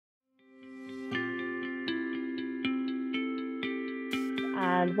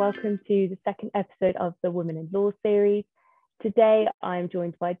and welcome to the second episode of the Women in Law series. Today, I'm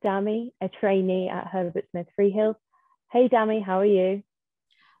joined by Dammy, a trainee at Herbert Smith Freehills. Hey, Dammy, how are you?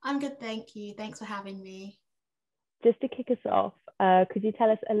 I'm good, thank you. Thanks for having me. Just to kick us off, could you tell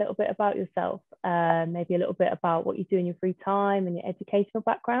us a little bit about yourself? Maybe a little bit about what you do in your free time and your educational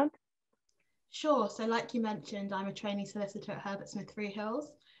background? Sure. So like you mentioned, I'm a trainee solicitor at Herbert Smith Freehills.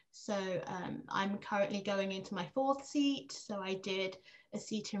 So I'm currently going into my fourth seat. So I did a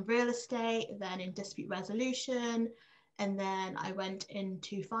seat in real estate, then in dispute resolution, and then I went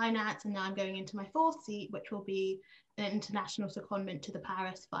into finance, and now I'm going into my fourth seat, which will be an international secondment to the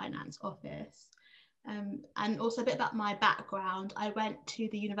Paris Finance Office. And also a bit about my background. I went to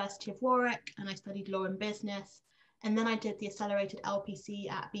the University of Warwick and I studied law and business. And then I did the accelerated LPC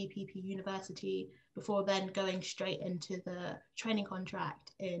at BPP University before then going straight into the training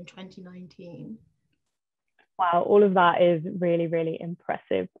contract in 2019. Wow, all of that is really, really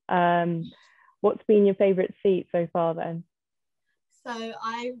impressive. What's been your favourite seat so far then? So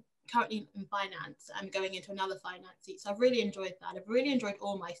I'm currently in finance. I'm going into another finance seat. So I've really enjoyed that. I've really enjoyed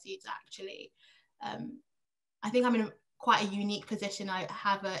all my seats actually. I think I'm in quite a unique position. I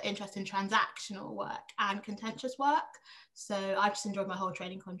have an interest in transactional work and contentious work. So I've just enjoyed my whole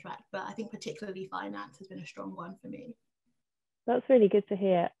training contract, but I think particularly finance has been a strong one for me. That's really good to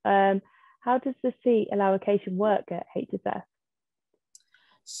hear. How does the seat allocation work at HSF?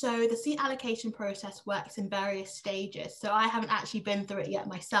 So the seat allocation process works in various stages. So I haven't actually been through it yet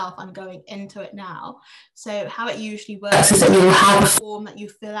myself. I'm going into it now. So how it usually works is that you'll have a form that you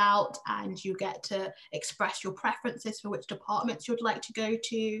fill out and you get to express your preferences for which departments you'd like to go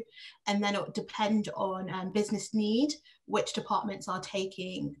to. And then it will depend on business need, which departments are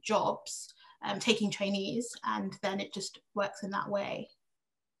taking jobs, taking trainees, and then it just works in that way.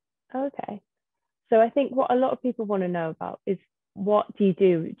 Okay. So I think what a lot of people want to know about is, what do you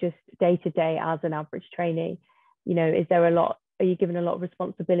do just day to day as an average trainee? You know, are you given a lot of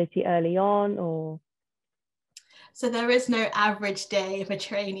responsibility early on, or? So there is no average day of a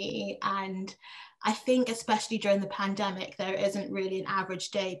trainee, and I think especially during the pandemic there isn't really an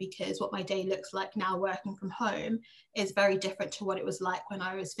average day, because what my day looks like now working from home is very different to what it was like when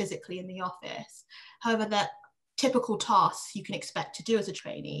I was physically in the office. However, that typical tasks you can expect to do as a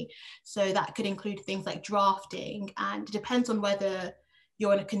trainee. So that could include things like drafting, and it depends on whether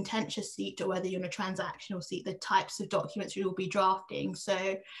you're in a contentious seat or whether you're in a transactional seat, the types of documents you will be drafting.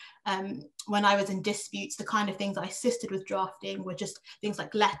 So when I was in disputes, the kind of things I assisted with drafting were just things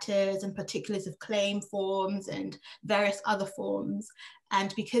like letters and particulars of claim forms and various other forms.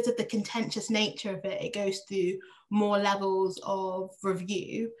 And because of the contentious nature of it, it goes through more levels of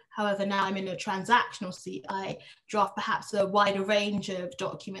review. However, now I'm in a transactional seat, I draft perhaps a wider range of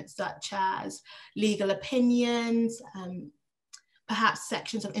documents such as legal opinions, perhaps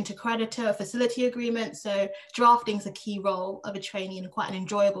sections of intercreditor or facility agreements. So drafting is a key role of a trainee and quite an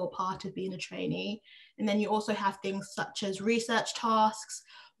enjoyable part of being a trainee. And then you also have things such as research tasks,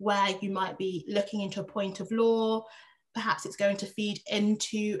 where you might be looking into a point of law. Perhaps it's going to feed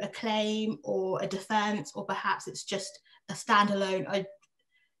into a claim or a defense, or perhaps it's just a standalone,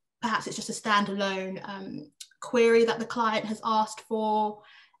 query that the client has asked for.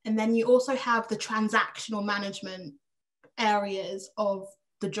 And then you also have the transactional management areas of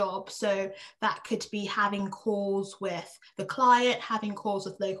the job. So that could be having calls with the client, having calls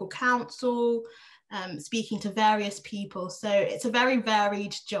with local council, speaking to various people. So it's a very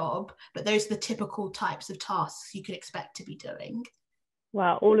varied job, but those are the typical types of tasks you could expect to be doing.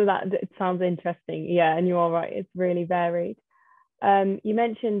 Wow, all of that, it sounds interesting. Yeah, and you are right, it's really varied. You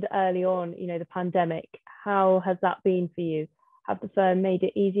mentioned early on, the pandemic. How has that been for you? Have the firm made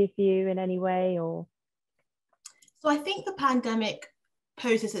it easier for you in any way, or? So I think the pandemic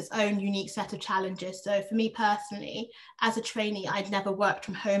poses its own unique set of challenges. So for me personally, as a trainee, I'd never worked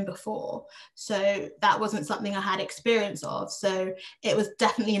from home before. So that wasn't something I had experience of. So it was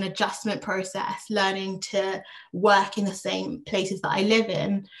definitely an adjustment process, learning to work in the same places that I live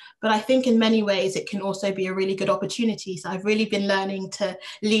in. But I think in many ways, it can also be a really good opportunity. So I've really been learning to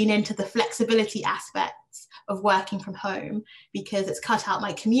lean into the flexibility aspects of working from home, because it's cut out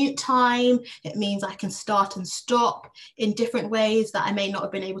my commute time. It means I can start and stop in different ways that I may not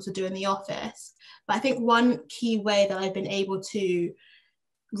have been able to do in the office. But I think one key way that I've been able to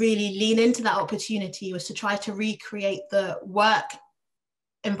really lean into that opportunity was to try to recreate the work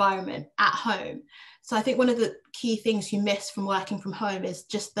environment at home. So I think one of the key things you miss from working from home is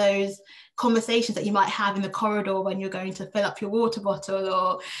just those conversations that you might have in the corridor when you're going to fill up your water bottle,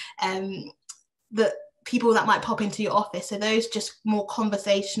 or people that might pop into your office. So those just more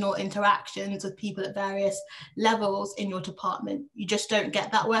conversational interactions with people at various levels in your department. You just don't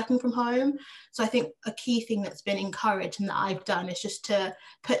get that working from home. So I think a key thing that's been encouraged and that I've done is just to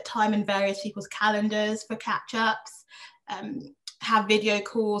put time in various people's calendars for catch-ups, have video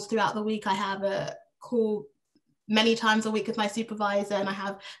calls throughout the week. I have a call many times a week with my supervisor, and I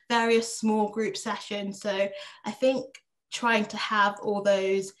have various small group sessions. So I think trying to have all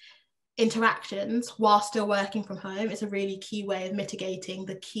those interactions while still working from home is a really key way of mitigating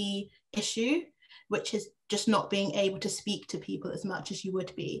the key issue, which is just not being able to speak to people as much as you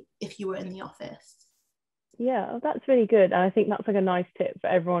would be if you were in the office. Yeah, that's really good. And I think that's like a nice tip for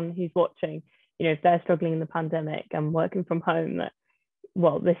everyone who's watching. You know, if they're struggling in the pandemic and working from home, that,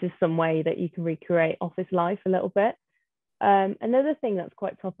 well, this is some way that you can recreate office life a little bit. Another thing that's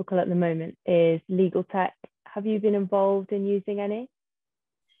quite topical at the moment is legal tech. Have you been involved in using any?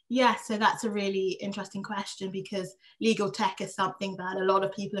 Yeah, so that's a really interesting question, because legal tech is something that a lot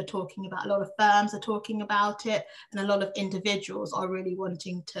of people are talking about, a lot of firms are talking about it, and a lot of individuals are really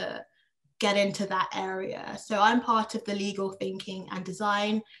wanting to get into that area. So I'm part of the legal thinking and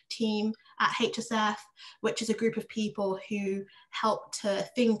design team at HSF, which is a group of people who help to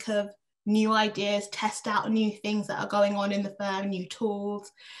think of new ideas, test out new things that are going on in the firm, new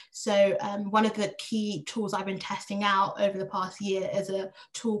tools. So one of the key tools I've been testing out over the past year is a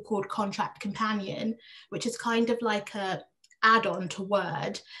tool called Contract Companion, which is kind of like a add-on to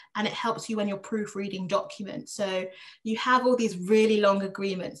Word, and it helps you when you're proofreading documents. So you have all these really long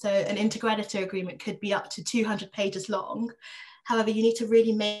agreements. So an intercreditor agreement could be up to 200 pages long. However, you need to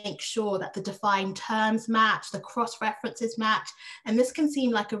really make sure that the defined terms match, the cross-references match. And this can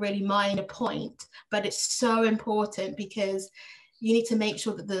seem like a really minor point, but it's so important, because you need to make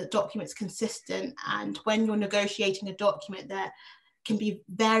sure that the document's consistent. And when you're negotiating a document, there can be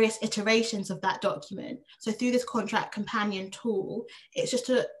various iterations of that document. So through this Contract Companion tool, it's just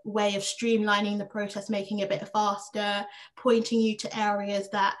a way of streamlining the process, making it a bit faster, pointing you to areas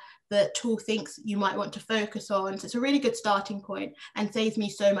that the tool thinks you might want to focus on. So it's a really good starting point and saves me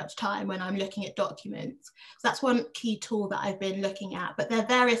so much time when I'm looking at documents. So that's one key tool that I've been looking at, but there are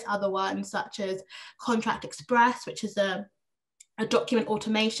various other ones such as Contract Express, which is a document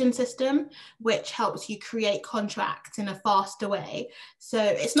automation system, which helps you create contracts in a faster way. So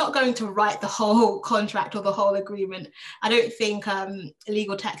it's not going to write the whole contract or the whole agreement. I don't think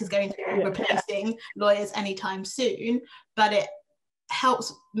legal tech is going to be replacing lawyers anytime soon, but it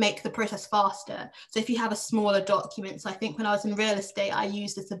helps make the process faster. So if you have a smaller document, so I think when I was in real estate, I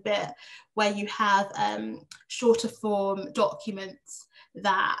used this a bit, where you have shorter form documents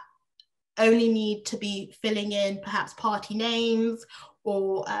that only need to be filling in perhaps party names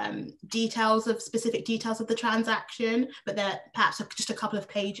or specific details of the transaction, but they're perhaps just a couple of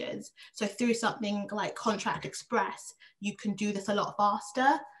pages. So through something like Contract Express, you can do this a lot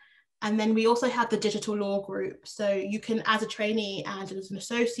faster. And then we also have the digital law group. So you can, as a trainee and as an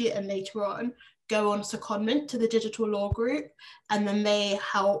associate, and later on, go on secondment to the digital law group. And then they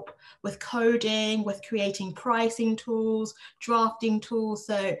help with coding, with creating pricing tools, drafting tools.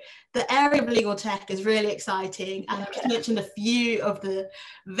 So the area of legal tech is really exciting. And I've just mentioned a few of the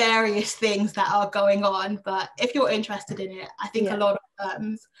various things that are going on. But if you're interested in it, I think a lot of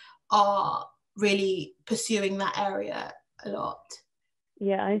firms are really pursuing that area a lot.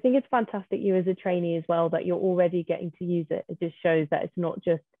 Yeah, I think it's fantastic, you as a trainee as well, that you're already getting to use it. It just shows that it's not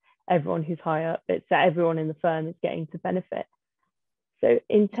just everyone who's high up, it's that everyone in the firm is getting to benefit. So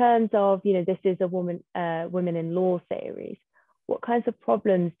in terms of, you know, this is a women in law series, what kinds of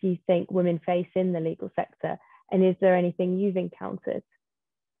problems do you think women face in the legal sector? And is there anything you've encountered?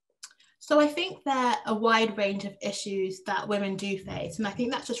 So I think there are a wide range of issues that women do face, and I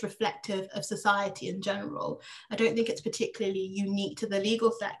think that's just reflective of society in general. I don't think it's particularly unique to the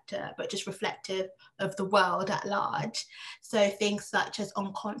legal sector, but just reflective of the world at large. So things such as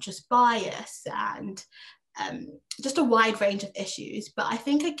unconscious bias and just a wide range of issues. But I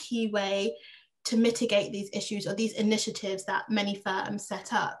think a key way to mitigate these issues are these initiatives that many firms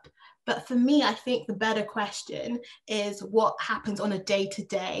set up. But for me, I think the better question is what happens on a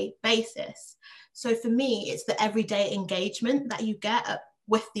day-to-day basis. So for me, it's the everyday engagement that you get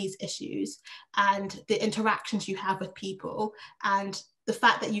with these issues and the interactions you have with people, and the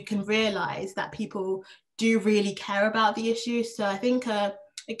fact that you can realize that people do really care about the issues. So I think a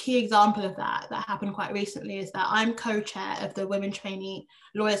key example of that happened quite recently is that I'm co-chair of the Women Trainee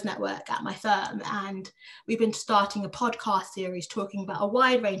Lawyers Network at my firm, and we've been starting a podcast series talking about a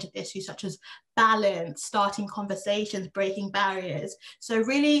wide range of issues such as balance, starting conversations, breaking barriers. So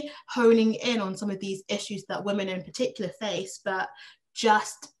really honing in on some of these issues that women in particular face, but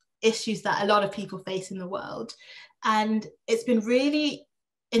just issues that a lot of people face in the world. And it's been really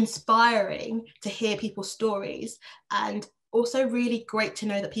inspiring to hear people's stories, and also really great to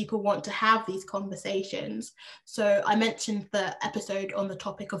know that people want to have these conversations. So I mentioned the episode on the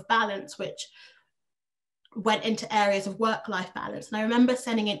topic of balance, which went into areas of work-life balance. And I remember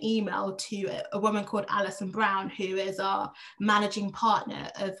sending an email to a woman called Alison Brown, who is our managing partner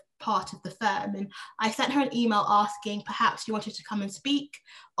of part of the firm. And I sent her an email asking perhaps she wanted to come and speak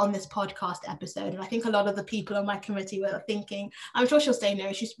on this podcast episode. And I think a lot of the people on my committee were thinking, I'm sure she'll say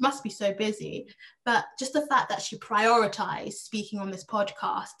no, she must be so busy. But just the fact that she prioritized speaking on this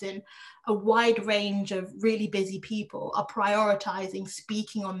podcast, and a wide range of really busy people are prioritizing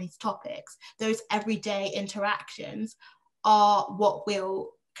speaking on these topics, those everyday interactions are what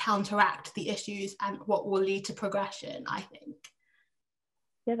will counteract the issues and what will lead to progression, I think.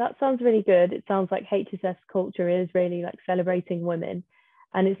 Yeah, that sounds really good. It sounds like HSS culture is really like celebrating women,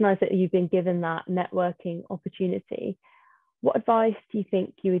 and it's nice that you've been given that networking opportunity. What advice do you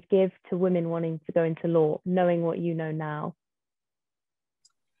think you would give to women wanting to go into law, knowing what you know now?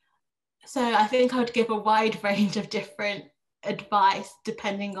 So I think I would give a wide range of different advice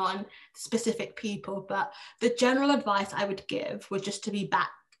depending on specific people, but the general advice I would give would just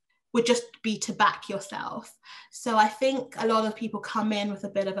be to back yourself. So I think a lot of people come in with a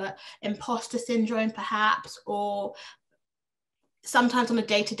bit of a imposter syndrome perhaps, or sometimes on a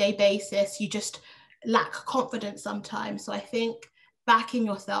day-to-day basis you just lack confidence sometimes. So I think backing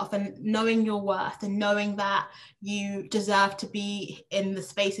yourself and knowing your worth and knowing that you deserve to be in the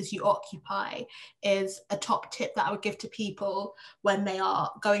spaces you occupy is a top tip that I would give to people when they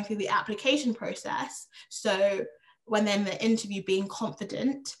are going through the application process. So when they're in the interview, being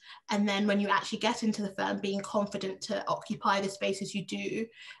confident, and then when you actually get into the firm, being confident to occupy the spaces you do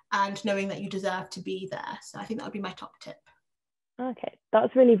and knowing that you deserve to be there. So I think that would be my top tip. Okay,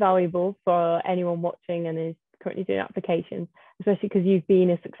 that's really valuable for anyone watching and is currently doing applications, especially because you've been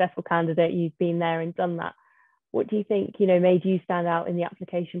a successful candidate, you've been there and done that. What do you think, made you stand out in the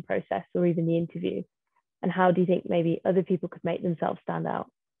application process or even the interview? And how do you think maybe other people could make themselves stand out?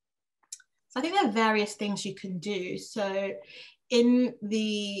 So I think there are various things you can do. So in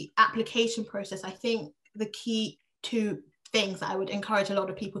the application process, I think the key two things that I would encourage a lot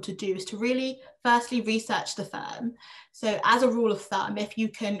of people to do is to really firstly research the firm. So as a rule of thumb, if you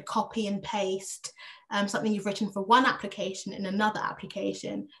can copy and paste something you've written for one application in another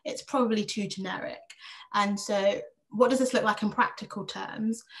application, it's probably too generic. And so what does this look like in practical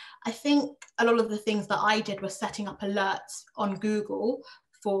terms? I think a lot of the things that I did was setting up alerts on Google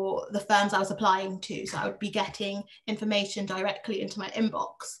for the firms I was applying to. So I would be getting information directly into my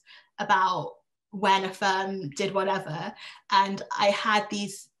inbox about when a firm did whatever. And I had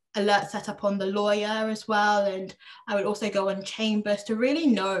these alerts set up on the lawyer as well. And I would also go on Chambers to really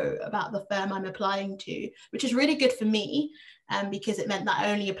know about the firm I'm applying to, which is really good for me because it meant that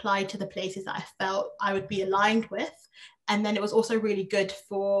I only applied to the places that I felt I would be aligned with. And then it was also really good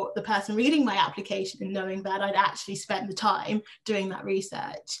for the person reading my application and knowing that I'd actually spent the time doing that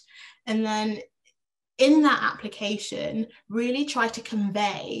research. And then in that application, really try to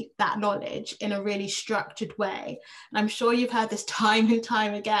convey that knowledge in a really structured way. And I'm sure you've heard this time and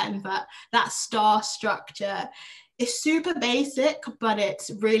time again, but that STAR structure is super basic, but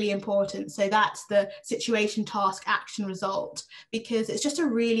it's really important. So that's the situation, task, action, result, because it's just a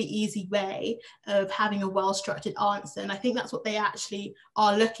really easy way of having a well-structured answer. And I think that's what they actually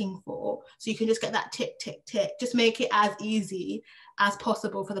are looking for. So you can just get that tick, tick, tick, just make it as easy as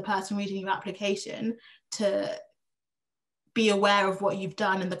possible for the person reading your application to be aware of what you've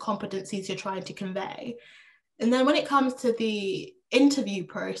done and the competencies you're trying to convey. And then when it comes to the interview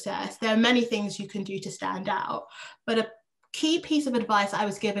process, there are many things you can do to stand out, but a key piece of advice I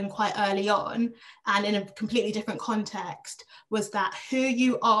was given quite early on and in a completely different context was that who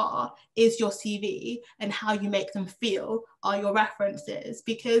you are is your CV and how you make them feel are your references,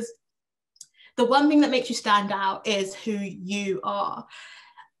 because the one thing that makes you stand out is who you are.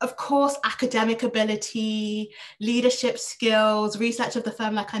 Of course, academic ability, leadership skills, research of the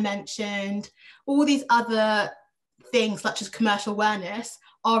firm, like I mentioned, all these other things such as commercial awareness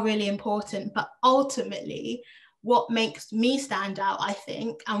are really important. But ultimately, what makes me stand out, I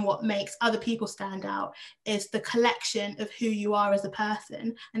think, and what makes other people stand out is the collection of who you are as a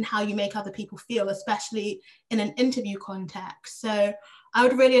person and how you make other people feel, especially in an interview context. So I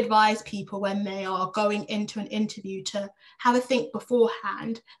would really advise people when they are going into an interview to have a think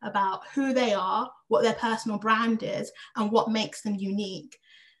beforehand about who they are, what their personal brand is, and what makes them unique.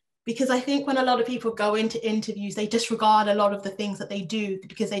 Because I think when a lot of people go into interviews, they disregard a lot of the things that they do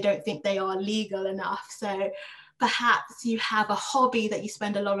because they don't think they are legal enough. So perhaps you have a hobby that you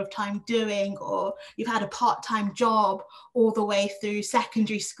spend a lot of time doing, or you've had a part-time job all the way through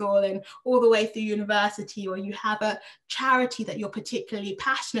secondary school and all the way through university, or you have a charity that you're particularly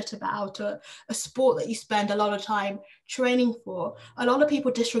passionate about, or a sport that you spend a lot of time training for. A lot of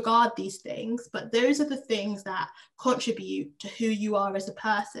people disregard these things, but those are the things that contribute to who you are as a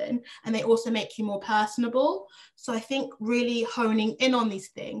person, and they also make you more personable. So I think really honing in on these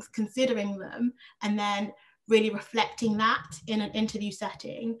things, considering them, and then really reflecting that in an interview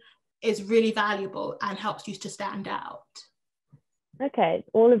setting is really valuable and helps you to stand out. Okay,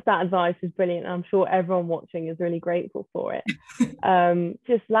 all of that advice is brilliant. I'm sure everyone watching is really grateful for it.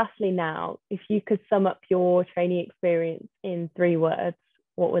 Just lastly now, if you could sum up your trainee experience in 3 words,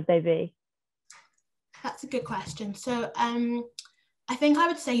 what would they be? That's a good question. So I think I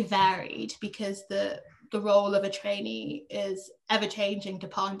would say varied, because the role of a trainee is ever changing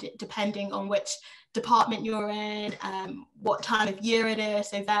depending on which department you're in, what time of year it is.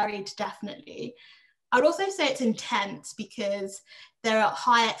 So varied, definitely. I would also say it's intense, because there are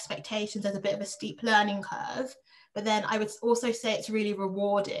high expectations. There's a bit of a steep learning curve. But then I would also say it's really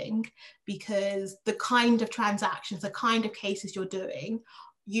rewarding, because the kind of transactions, the kind of cases you're doing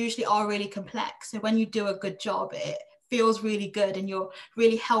usually are really complex. So when you do a good job, it feels really good, and you're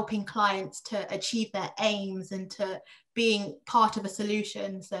really helping clients to achieve their aims and to being part of a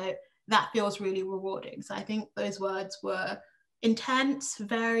solution. So that feels really rewarding. So I think those words were intense,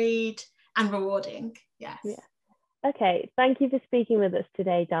 varied, and rewarding. Yes. Yeah. Okay, thank you for speaking with us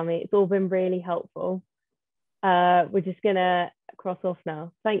today, Dammy. It's all been really helpful. We're just gonna cross off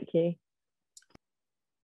now. Thank you.